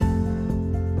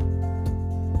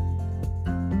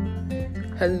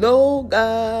Hello,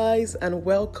 guys, and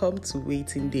welcome to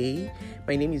Waiting Day.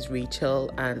 My name is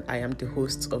Rachel, and I am the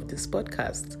host of this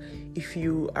podcast. If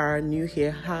you are new here,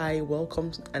 hi,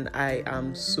 welcome, and I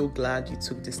am so glad you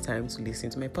took this time to listen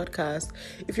to my podcast.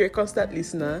 If you're a constant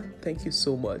listener, thank you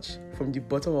so much from the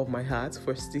bottom of my heart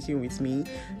for sticking with me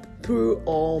through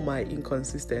all my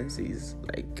inconsistencies.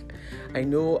 I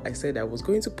know I said I was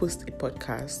going to post a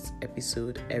podcast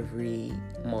episode every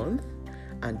month,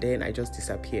 and then I just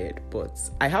disappeared, but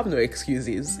I have no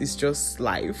excuses. It's just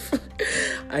life.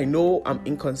 I know I'm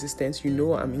inconsistent. You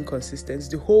know I'm inconsistent.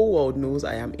 The whole world knows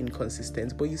I am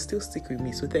inconsistent, but you still stick with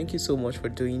me. So thank you so much for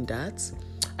doing that.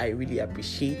 I really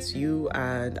appreciate you,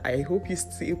 and I hope you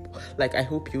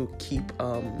keep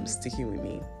sticking with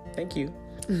me. Thank you.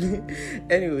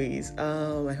 Anyways,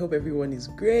 I hope everyone is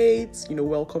great.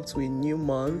 Welcome to a new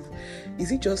month.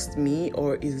 Is it just me,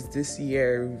 or is this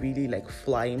year really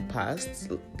flying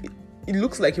past? It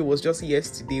looks like it was just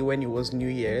yesterday when it was New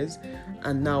Year's,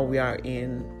 and now we are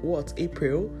in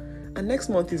April, and next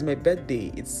month is my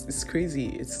birthday. It's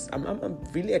crazy. I'm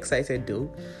really excited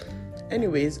though.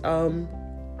 Anyways,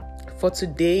 for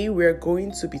today we're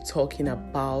going to be talking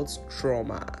about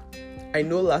trauma. I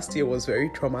know last year was very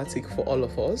traumatic for all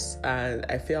of us, and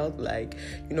I felt like,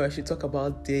 I should talk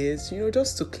about this,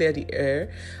 just to clear the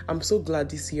air. I'm so glad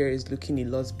this year is looking a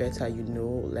lot better,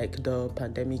 the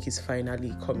pandemic is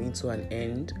finally coming to an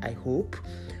end, I hope.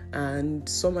 And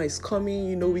summer is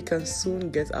coming, we can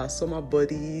soon get our summer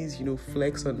buddies,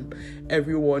 flex on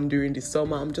everyone during the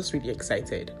summer. I'm just really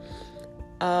excited.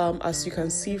 As you can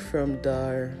see from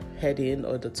the heading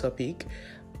or the topic,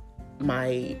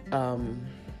 my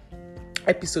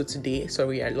episode today,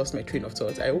 sorry, I lost my train of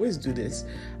thought. I always do this.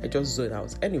 I just zone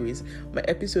out. Anyways, my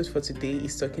episode for today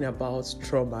is talking about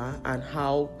trauma and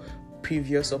how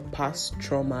previous or past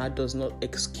trauma does not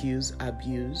excuse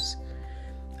abuse.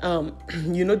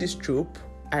 This trope,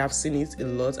 I have seen it a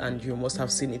lot, and you must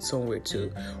have seen it somewhere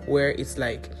too, where it's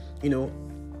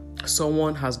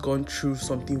someone has gone through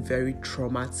something very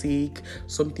traumatic,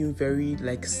 something very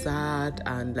sad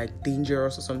and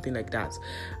dangerous or something like that,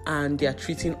 and they are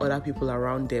treating other people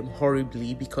around them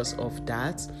horribly because of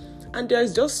that. And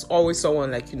there's just always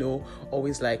someone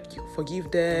always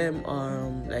forgive them,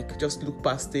 just look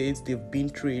past it, they've been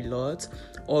through a lot,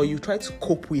 or you try to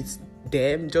cope with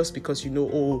them just because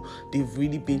they've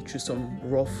really been through some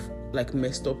rough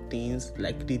messed up things,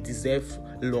 they deserve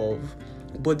love.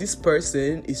 But this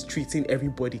person is treating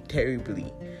everybody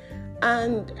terribly.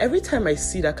 And every time I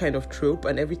see that kind of trope,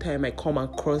 and every time I come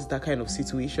across that kind of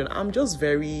situation, I'm just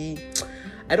I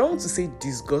don't want to say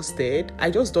disgusted.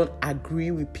 I just don't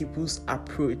agree with people's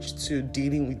approach to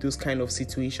dealing with those kind of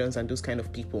situations and those kind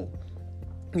of people.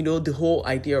 The whole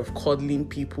idea of coddling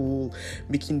people,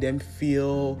 making them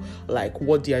feel like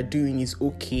what they are doing is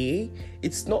okay.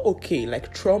 It's not okay.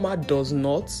 Trauma does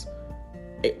not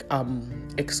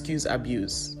excuse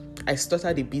abuse. I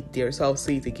stuttered a bit there, so I'll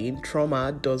say it again.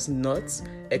 Trauma does not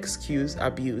excuse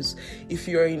abuse. If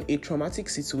you're in a traumatic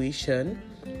situation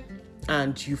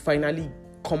and you finally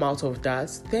come out of that,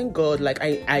 thank God.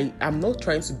 I'm not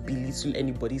trying to belittle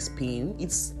anybody's pain.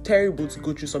 It's terrible to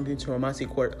go through something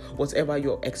traumatic, or whatever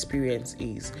your experience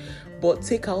is, but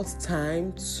take out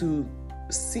time to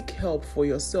seek help for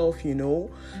yourself.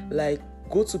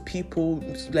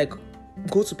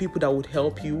 Go to people that would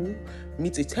help you,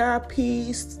 meet a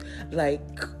therapist,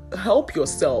 help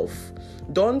yourself.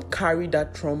 Don't carry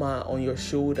that trauma on your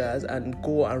shoulders and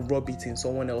go and rub it in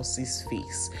someone else's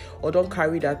face. Or don't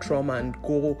carry that trauma and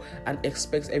go and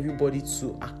expect everybody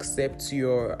to accept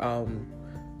your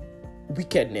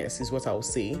wickedness, is what I would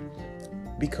say,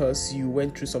 because you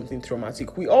went through something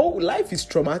traumatic. Life is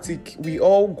traumatic. We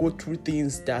all go through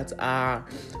things that are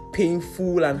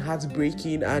painful and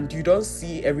heartbreaking, and you don't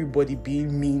see everybody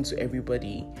being mean to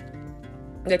everybody.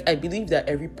 I believe that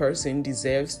every person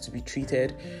deserves to be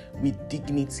treated with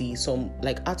dignity, some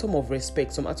atom of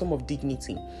respect, some atom of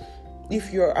dignity.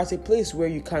 If you're at a place where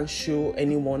you can't show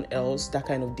anyone else that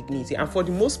kind of dignity, and for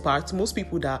the most part, most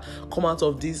people that come out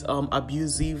of these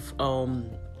abusive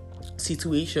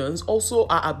situations also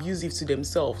are abusive to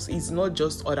themselves. It's not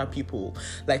just other people.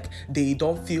 They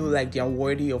don't feel like they are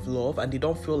worthy of love, and they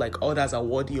don't feel like others are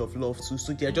worthy of love too.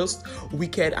 So they're just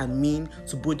wicked and mean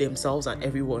to both themselves and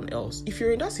everyone else. If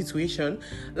you're in that situation,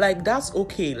 that's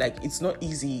okay. It's not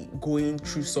easy going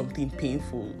through something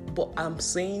painful, but I'm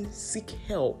saying seek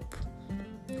help.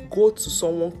 Go to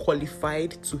someone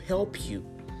qualified to help you.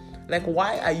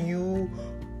 Why are you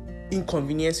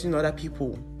inconveniencing other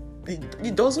people?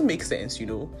 it doesn't make sense,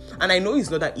 and I know it's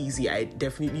not that easy. I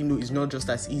definitely know it's not just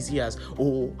as easy as,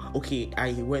 oh, okay,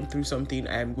 I went through something,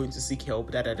 I'm going to seek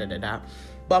help, but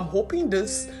I'm hoping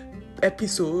this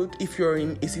episode, if you're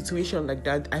in a situation like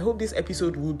that, I hope this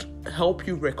episode would help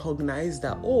you recognize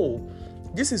that, oh,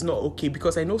 this is not okay,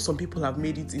 because I know some people have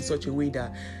made it in such a way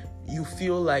that you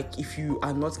feel like if you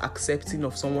are not accepting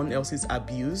of someone else's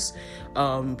abuse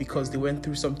because they went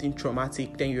through something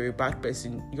traumatic, then you're a bad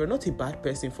person. You're not a bad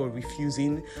person for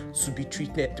refusing to be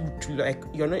treated,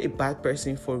 you're not a bad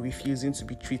person for refusing to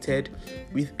be treated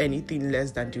with anything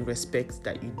less than the respect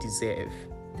that you deserve.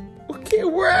 Okay,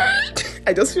 word.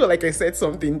 I just feel like I said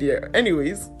something there.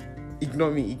 Anyways,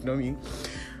 ignore me.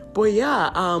 But yeah,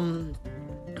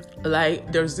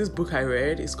 there's this book I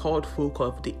read. It's called Folk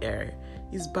of the Air.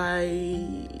 It's by,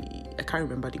 I can't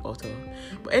remember the author.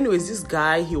 But anyways, this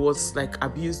guy, he was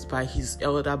abused by his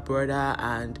elder brother,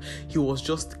 and he was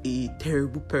just a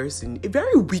terrible person, a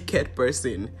very wicked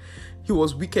person. He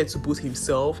was wicked to both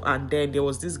himself, and then there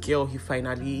was this girl he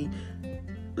finally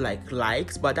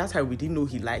liked, but that time we didn't know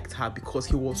he liked her because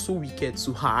he was so wicked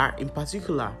to her in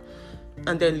particular.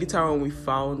 And then later on we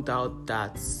found out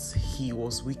that he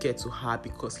was wicked to her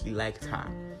because he liked her.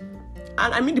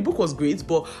 And I mean, the book was great,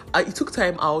 but it took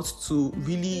time out to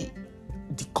really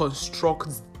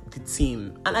deconstruct the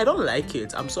theme, and I don't like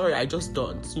it. I'm sorry, I just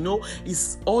don't.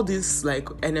 It's all this I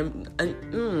don't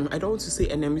want to say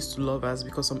enemies to lovers,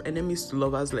 because some enemies to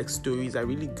lovers stories are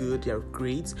really good, they're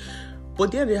great,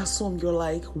 but then there are some you're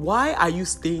like, why are you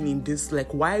staying in this?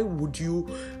 Why would you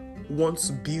want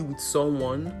to be with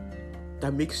someone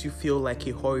that makes you feel like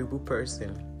a horrible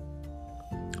person?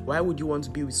 Why would you want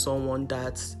to be with someone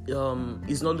that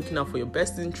is not looking out for your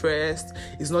best interest,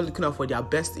 is not looking out for their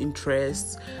best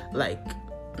interests?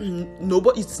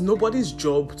 It's nobody's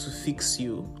job to fix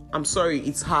you. I'm sorry,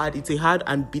 it's hard. It's a hard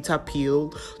and bitter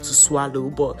pill to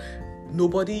swallow, but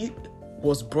nobody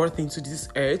was brought into this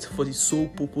earth for the sole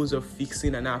purpose of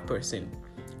fixing another person.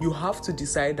 You have to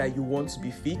decide that you want to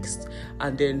be fixed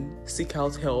and then seek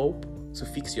out help to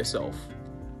fix yourself.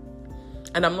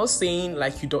 And I'm not saying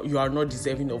you are not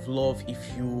deserving of love if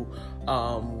you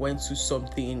went through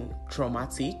something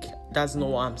traumatic. That's not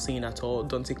what I'm saying at all.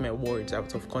 Don't take my words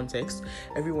out of context.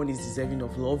 Everyone is deserving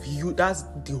of love. That's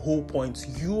the whole point.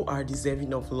 You are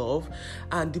deserving of love,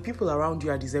 and the people around you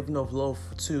are deserving of love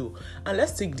too. And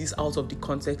let's take this out of the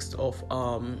context of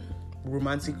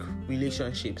romantic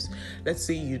relationships. Let's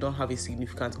say you don't have a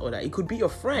significant other. It could be your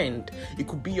friend, it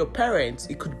could be your parents,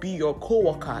 it could be your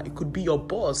co-worker, it could be your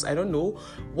boss. I don't know,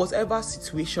 whatever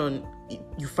situation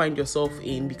you find yourself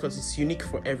in, because it's unique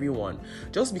for everyone.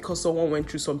 Just because someone went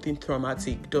through something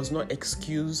traumatic does not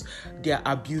excuse their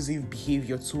abusive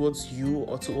behavior towards you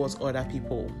or towards other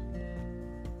people.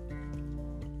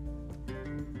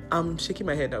 I'm shaking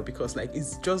my head now because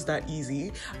it's just that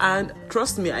easy. And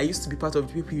trust me, I used to be part of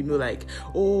the people,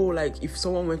 if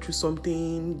someone went through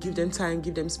something, give them time,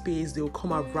 give them space, they'll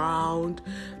come around.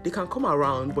 They can come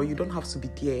around, but you don't have to be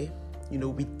there,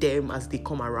 with them as they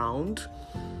come around.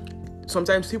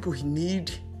 Sometimes people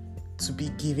need to be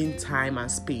given time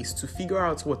and space to figure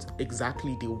out what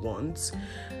exactly they want.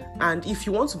 And if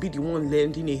you want to be the one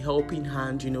lending a helping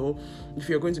hand, if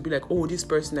you're going to be like, oh, this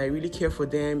person, I really care for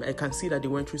them, I can see that they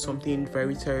went through something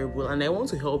very terrible and I want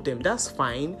to help them, that's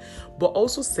fine. But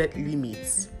also set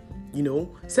limits,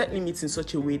 set limits in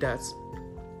such a way that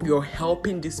you're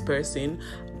helping this person,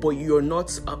 but you're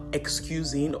not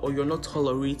excusing or you're not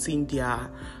tolerating their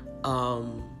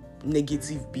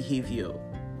negative behavior.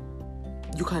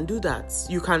 You can do that.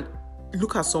 You can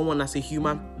look at someone as a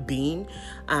human being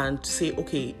and say,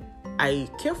 okay, I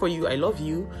care for you, I love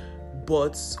you,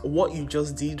 but what you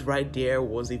just did right there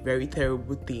was a very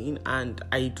terrible thing and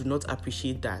I do not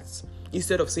appreciate that.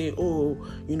 Instead of saying, oh,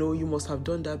 you must have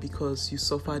done that because you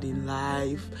suffered in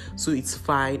life, so it's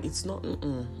fine. It's not,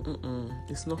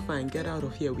 it's not fine. Get out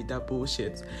of here with that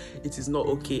bullshit. It is not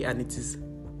okay, and it is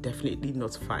definitely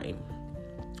not fine.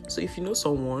 So if you know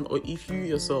someone, or if you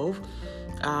yourself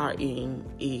are in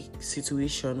a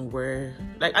situation where,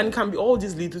 and it can be all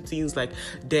these little things, like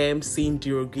them saying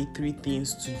derogatory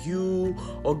things to you,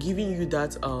 or giving you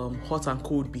that hot and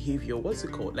cold behavior. What's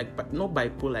it called? Not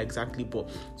bipolar exactly, but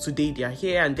today they are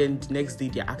here and then the next day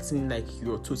they're acting like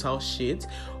you're total shit.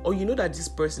 Or that this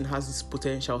person has this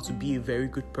potential to be a very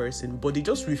good person, but they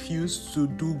just refuse to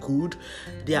do good.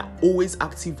 They are always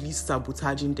actively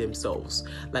sabotaging themselves.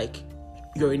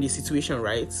 You're in a situation,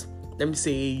 right? Let me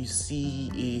say you see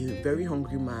a very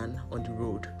hungry man on the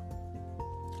road,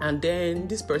 and then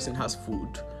this person has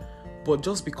food, but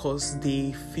just because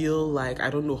they feel I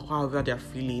don't know, however they're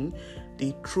feeling,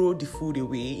 they throw the food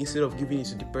away instead of giving it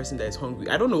to the person that is hungry.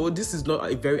 I don't know, this is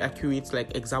not a very accurate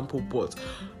like example, but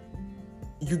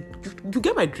you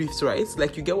get my drift, right?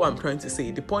 Like, you get what I'm trying to say.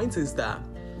 The point is that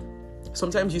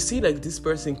sometimes you see like this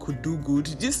person could do good.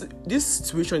 This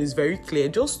situation is very clear.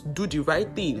 Just do the right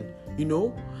thing,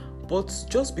 But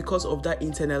just because of that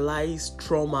internalized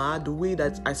trauma, the way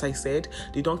that, as I said,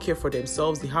 they don't care for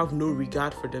themselves, they have no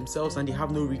regard for themselves, and they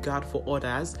have no regard for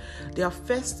others, their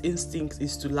first instinct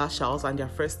is to lash out, and their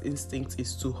first instinct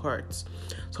is to hurt.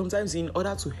 Sometimes in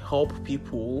order to help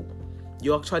people,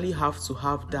 you actually have to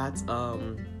have that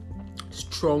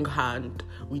strong hand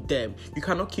with them. You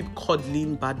cannot keep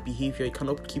coddling bad behavior. You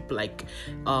cannot keep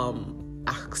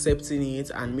accepting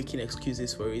it and making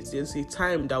excuses for it. There's a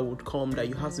time that would come that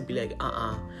you have to be like,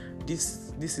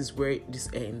 this is where this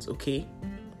ends, okay?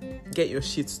 Get your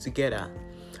shit together.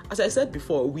 As I said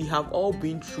before, we have all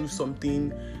been through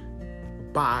something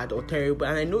bad or terrible,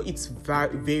 and I know it's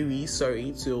varies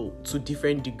to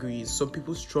different degrees. Some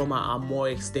people's trauma are more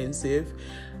extensive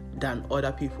than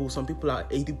other people. Some people are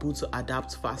able to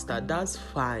adapt faster. That's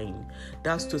fine.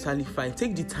 That's totally fine.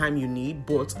 Take the time you need,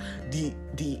 but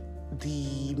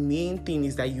the main thing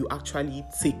is that you actually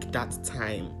take that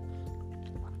time.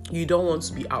 You don't want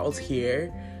to be out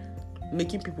here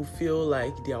making people feel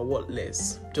like they are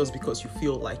worthless just because you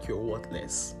feel like you're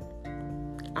worthless.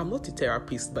 I'm not a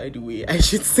therapist, by the way. I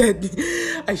should say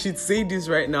this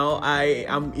right now. I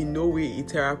am in no way a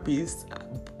therapist.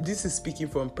 This is speaking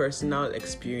from personal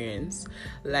experience.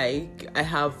 Like, I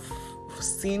have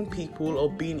seen people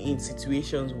or been in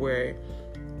situations where,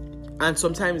 and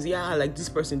sometimes, like this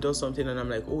person does something and I'm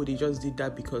like, oh, they just did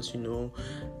that because,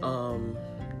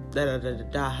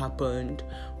 that happened.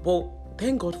 But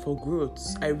thank God for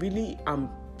growth. I really am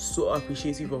so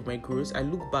appreciative of my growth. I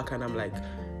look back and I'm like,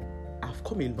 I've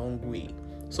come a long way.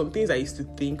 Some things I used to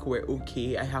think were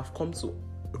okay, I have come to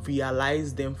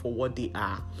realize them for what they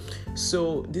are.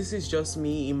 So this is just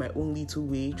me in my own little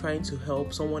way trying to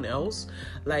help someone else.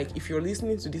 Like, if you're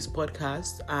listening to this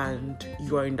podcast and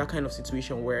you are in that kind of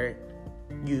situation where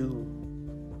you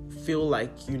feel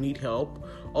like you need help,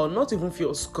 or not even feel,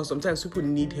 because sometimes people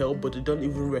need help but they don't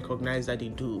even recognize that they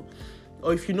do,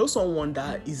 or if you know someone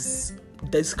that is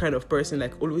this kind of person,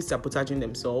 like always sabotaging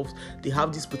themselves, they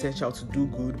have this potential to do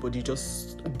good but they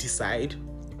just decide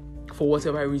for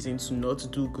whatever reason to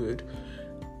not do good,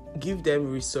 give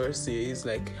them resources,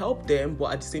 like help them,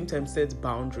 but at the same time set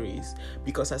boundaries.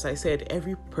 Because as I said,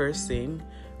 every person,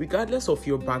 regardless of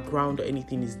your background or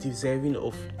anything, is deserving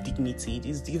of dignity. It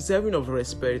is deserving of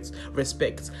respect.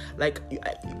 Like,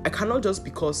 I cannot, just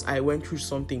because I went through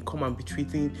something, come and be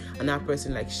treating another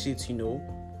person like shit,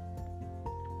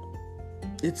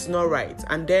 It's not right.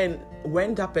 And then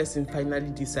when that person finally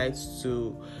decides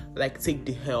to like take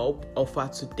the help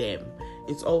offered to them,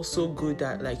 it's also good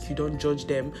that like you don't judge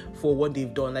them for what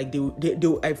they've done. Like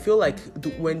they I feel like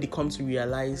when they come to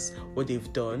realize what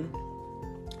they've done,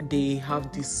 they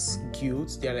have this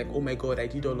guilt. They're like, oh my God, I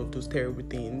did all of those terrible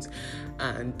things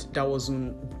and that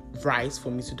wasn't right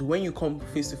for me to do. When you come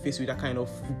face to face with that kind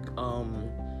of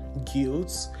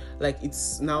guilt, like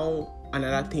it's now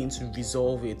another thing to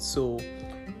resolve it. So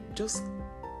just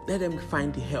let them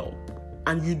find the help,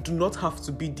 and you do not have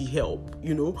to be the help,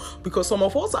 because some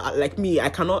of us are like me.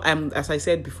 As I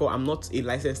said before, I'm not a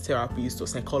licensed therapist or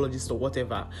psychologist or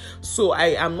whatever, so I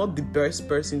am not the best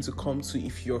person to come to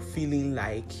if you're feeling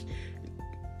like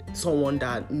someone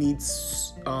that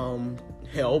needs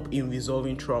help in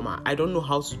resolving trauma. I don't know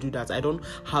how to do that. I don't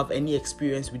have any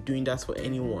experience with doing that for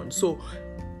anyone, so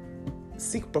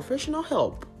seek professional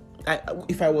help.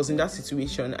 If I was in that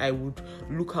situation, I would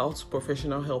look out for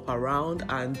professional help around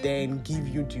and then give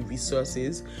you the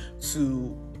resources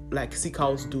to like seek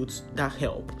out that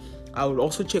help. I will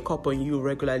also check up on you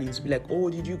regularly to be like, oh,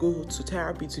 did you go to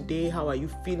therapy today? How are you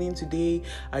feeling today?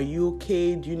 Are you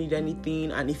okay? Do you need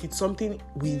anything? And if it's something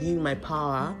within my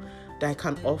power that I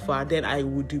can offer, then I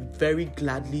would very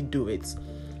gladly do it.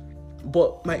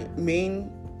 But my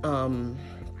main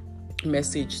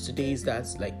message today is that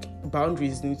like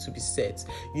boundaries need to be set.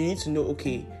 You need to know,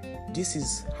 okay, this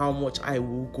is how much I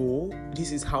will go,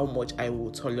 this is how much I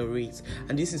will tolerate,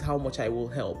 and this is how much I will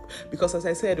help. Because as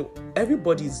I said,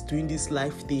 everybody's doing this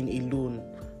life thing alone.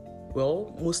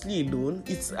 Well, mostly alone.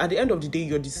 It's at the end of the day,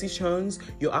 your decisions,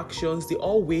 your actions, they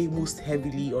all weigh most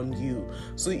heavily on you.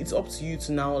 So it's up to you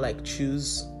to now like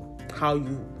choose how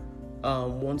you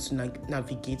want to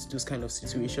navigate those kind of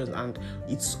situations, and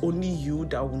it's only you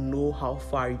that will know how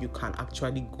far you can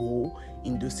actually go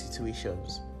in those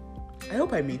situations. I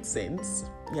hope I made sense.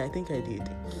 Yeah, I think I did.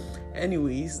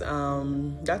 Anyways,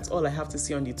 that's all I have to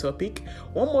say on the topic.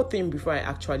 One more thing before I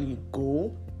actually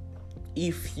go.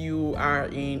 if you are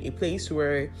in a place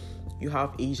where you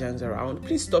have Asians around,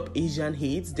 please stop Asian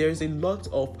hate. There's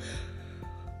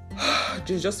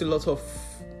just a lot of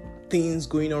things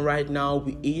going on right now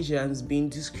with Asians being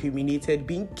discriminated,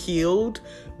 being killed,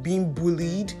 being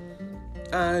bullied.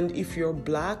 And if you're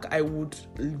Black, I would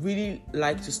really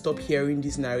like to stop hearing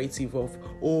this narrative of,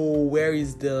 oh, where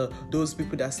is those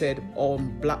people that said all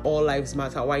lives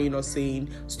matter? Why are you not saying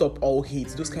stop all hate?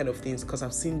 Those kind of things, because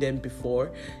I've seen them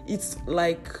before. It's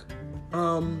like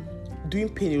doing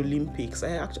Pain Olympics.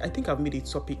 I think I've made a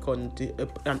topic on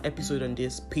an episode on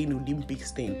this Pain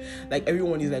Olympics thing. Like,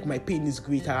 everyone is like, my pain is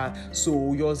greater,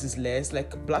 so yours is less.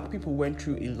 Like, Black people went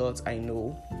through a lot, I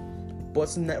know.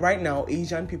 But right now,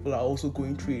 Asian people are also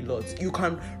going through a lot. You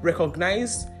can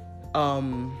recognize,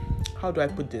 how do I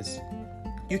put this?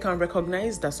 You can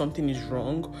recognize that something is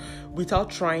wrong without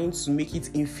trying to make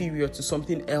it inferior to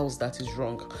something else that is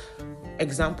wrong.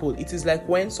 Example, it is like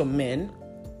when some men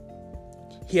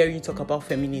hear you talk about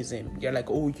feminism. You're like,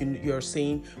 oh, you're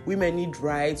saying women need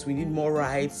rights, we need more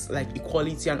rights, like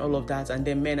equality and all of that. And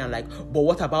then men are like, but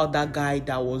what about that guy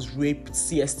that was raped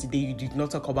yesterday? You did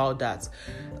not talk about that.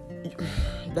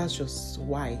 That's just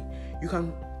why. You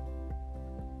can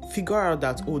figure out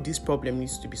that, oh, this problem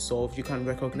needs to be solved. You can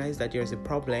recognize that there's a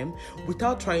problem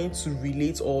without trying to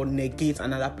relate or negate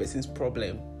another person's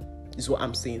problem, is what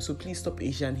I'm saying. So please stop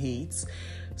Asian hate.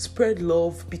 Spread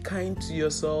love, be kind to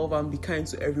yourself, and be kind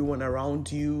to everyone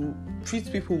around you.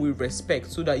 Treat people with respect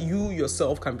so that you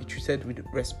yourself can be treated with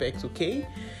respect, okay?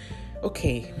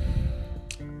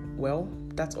 Well,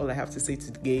 that's all I have to say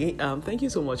today. Thank you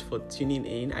so much for tuning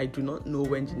in. I do not know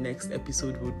when the next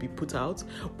episode will be put out,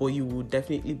 but you will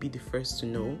definitely be the first to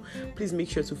know. Please make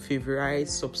sure to favorite,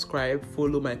 subscribe,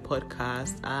 follow my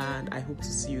podcast, and I hope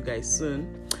to see you guys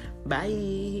soon.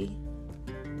 Bye.